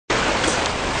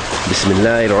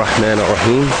Bismillah ar-Rahman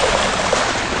ar-Rahim.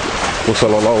 Wa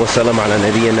sallallahu wa sallam ala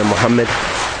nabiyyina Muhammad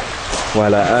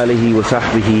wa ala alihi wa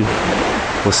sahbihi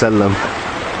wa sallam.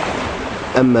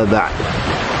 Amma ba'd.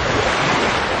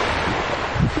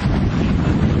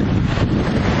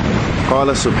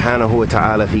 قال سبحانه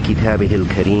وتعالى في كتابه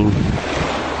الكريم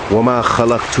وما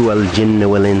خلقت الجن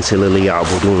والإنس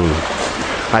ليعبدون.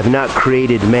 I've not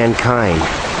created mankind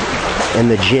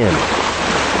and the jinn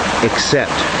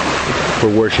except for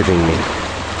worshiping me.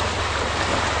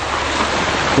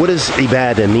 What does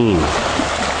Ibaadah mean?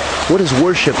 What does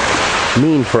worship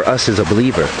mean for us as a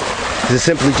believer? Is it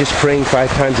simply just praying 5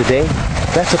 times a day?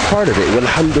 That's a part of it.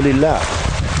 Alhamdulillah.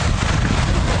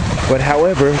 But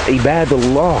however,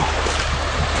 Ibadullah,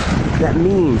 that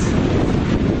means,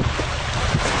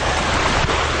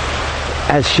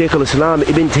 as Sheikh Al-Islam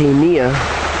Ibn Taymiyyah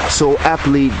so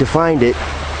aptly defined it,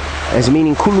 as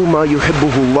meaning كل ما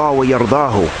يحبه الله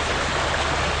ويرضاه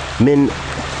من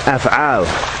أفعال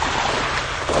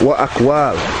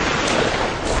وأقوال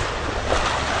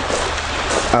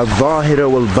الظاهرة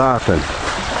والباطن.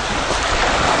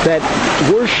 That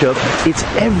worship, it's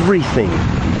everything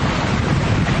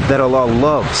that Allah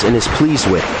loves and is pleased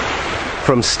with,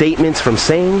 from statements, from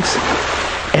sayings,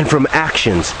 and from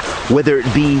actions, whether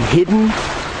it be hidden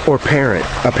or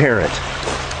apparent.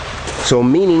 So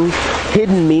meaning,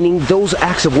 hidden meaning those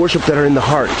acts of worship that are in the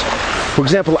heart. For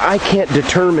example, I can't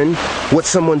determine what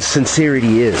someone's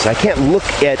sincerity is. I can't look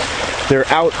at their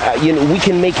we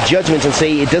can make judgments and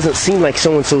say it doesn't seem like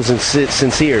so-and-so's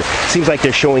sincere. Seems like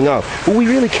they're showing off. But we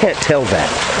really can't tell that.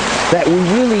 That we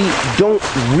really don't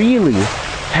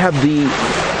have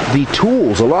the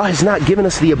tools. Allah has not given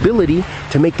us the ability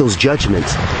to make those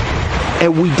judgments.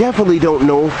 And we definitely don't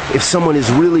know if someone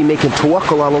is really making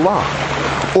tawakkul ala Allah,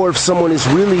 or if someone is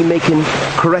really making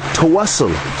correct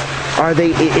tawassul. Are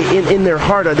they, in their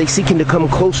heart, are they seeking to come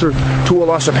closer to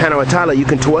Allah subhanahu wa ta'ala? You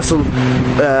can tawassul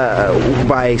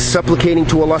by supplicating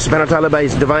to Allah subhanahu wa ta'ala by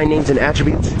His divine names and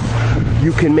attributes.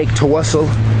 You can make tawassul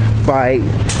by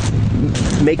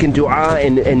making dua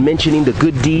and mentioning the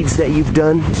good deeds that you've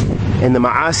done and the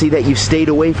ma'asi that you've stayed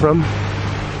away from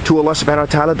to Allah subhanahu wa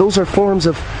ta'ala. Those are forms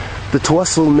of the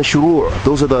tawassul mashru'.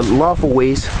 Those are the lawful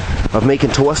ways of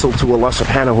making tawassul to Allah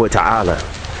subhanahu wa ta'ala.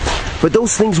 But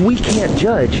those things we can't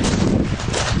judge.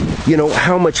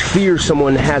 How much fear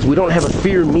someone has. We don't have a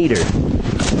fear meter,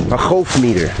 a khawf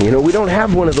meter. We don't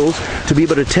have one of those to be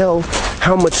able to tell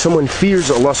how much someone fears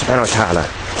Allah subhanahu wa ta'ala,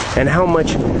 and how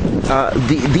much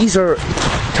these are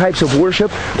types of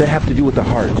worship that have to do with the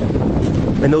heart.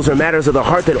 And those are matters of the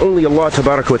heart that only Allah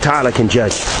tabarak wa ta'ala can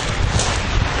judge.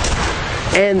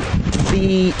 And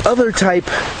the other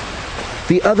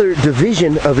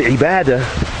division of Ibaadah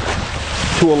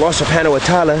to Allah subhanahu wa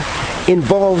ta'ala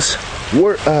involves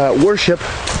worship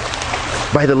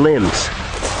by the limbs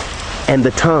and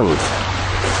the tongue,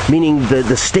 meaning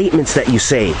the statements that you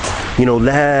say.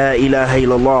 La ilaha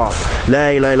illallah, la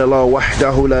ilaha illallah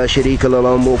wahdahu la sharika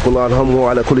lahu mulku wa hamdu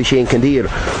ala kulli shay'in qadir,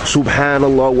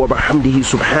 subhanallah wa bihamdihi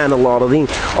subhanallah al-azim.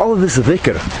 All of this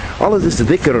dhikr,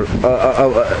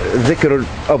 dhikr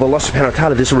of Allah subhanahu wa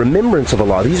ta'ala, this remembrance of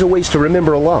Allah, these are ways to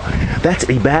remember Allah. That's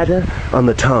Ibaadah on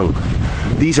the tongue.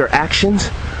 These are actions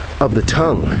of the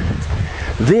tongue.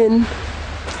 Then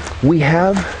we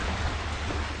have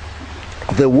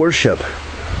the worship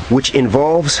which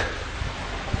involves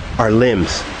our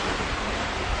limbs.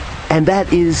 And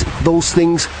that is those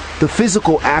things, the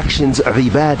physical actions of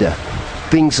Ibaadah.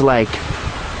 Things like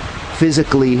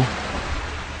physically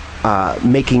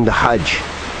making the Hajj,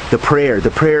 the prayer.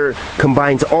 The prayer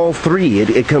combines all three.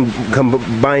 It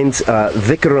combines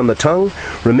dhikr on the tongue,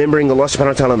 remembering Allah subhanahu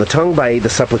wa ta'ala on the tongue by the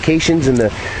supplications and the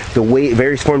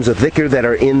various forms of dhikr that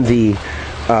are in the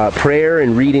prayer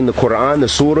and reading the Koran, the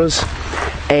surahs.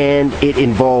 And it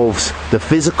involves the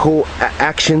physical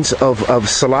actions of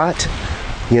salat,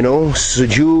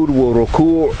 sujood, wa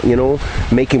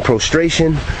ruku', making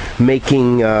prostration,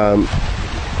 making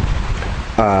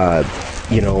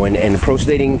and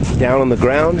prostrating down on the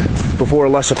ground before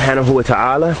Allah subhanahu wa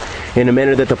ta'ala in a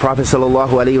manner that the Prophet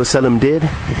sallallahu alaihi wasallam did,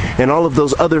 and all of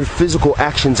those other physical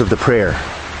actions of the prayer.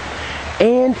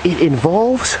 And it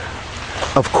involves,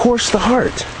 of course, the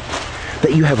heart,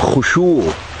 that you have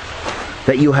khushu',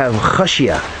 that you have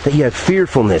khashya, that you have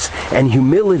fearfulness and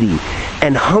humility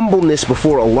and humbleness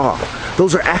before Allah.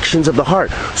 Those are actions of the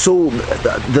heart. So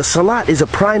the salat is a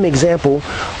prime example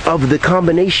of the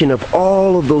combination of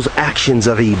all of those actions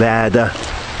of Ibaadah.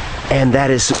 And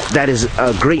that is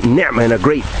a great ni'mah and a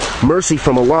great mercy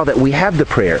from Allah that we have the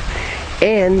prayer.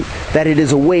 And that it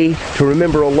is a way to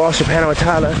remember Allah subhanahu wa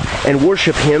ta'ala and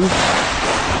worship Him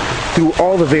through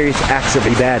all the various acts of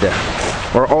Ibaadah.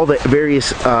 or all the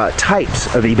various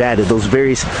types of ibadah,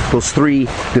 those three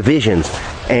divisions.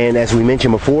 And as we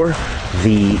mentioned before,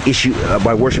 the issue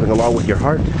by worshiping Allah with your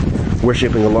heart,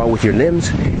 worshiping Allah with your limbs,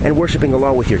 and worshiping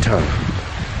Allah with your tongue.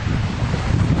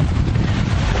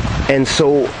 And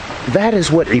so that is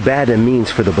what ibadah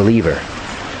means for the believer.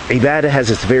 Ibadah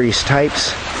has its various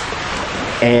types,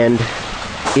 and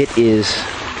it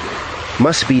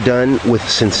must be done with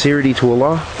sincerity to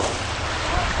Allah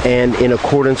and in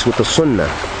accordance with the sunnah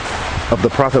of the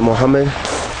Prophet Muhammad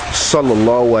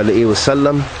sallallahu alaihi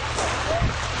wasallam,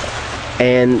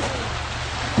 and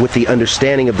with the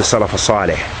understanding of the Salaf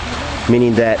Salih,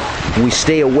 meaning that we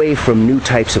stay away from new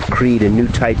types of creed and new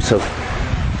types of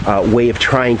way of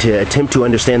trying to attempt to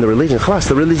understand the religion. Khalas,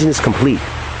 the religion is complete,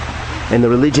 and the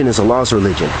religion is Allah's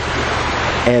religion,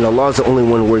 and Allah is the only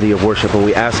one worthy of worship, and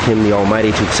we ask Him, the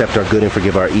Almighty, to accept our good and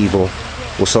forgive our evil.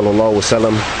 Wa sallallahu wa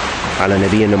sallam ala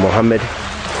nabiyyina Muhammad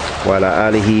wa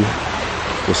ala alihi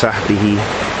wa sahbihi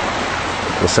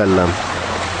wa sallam.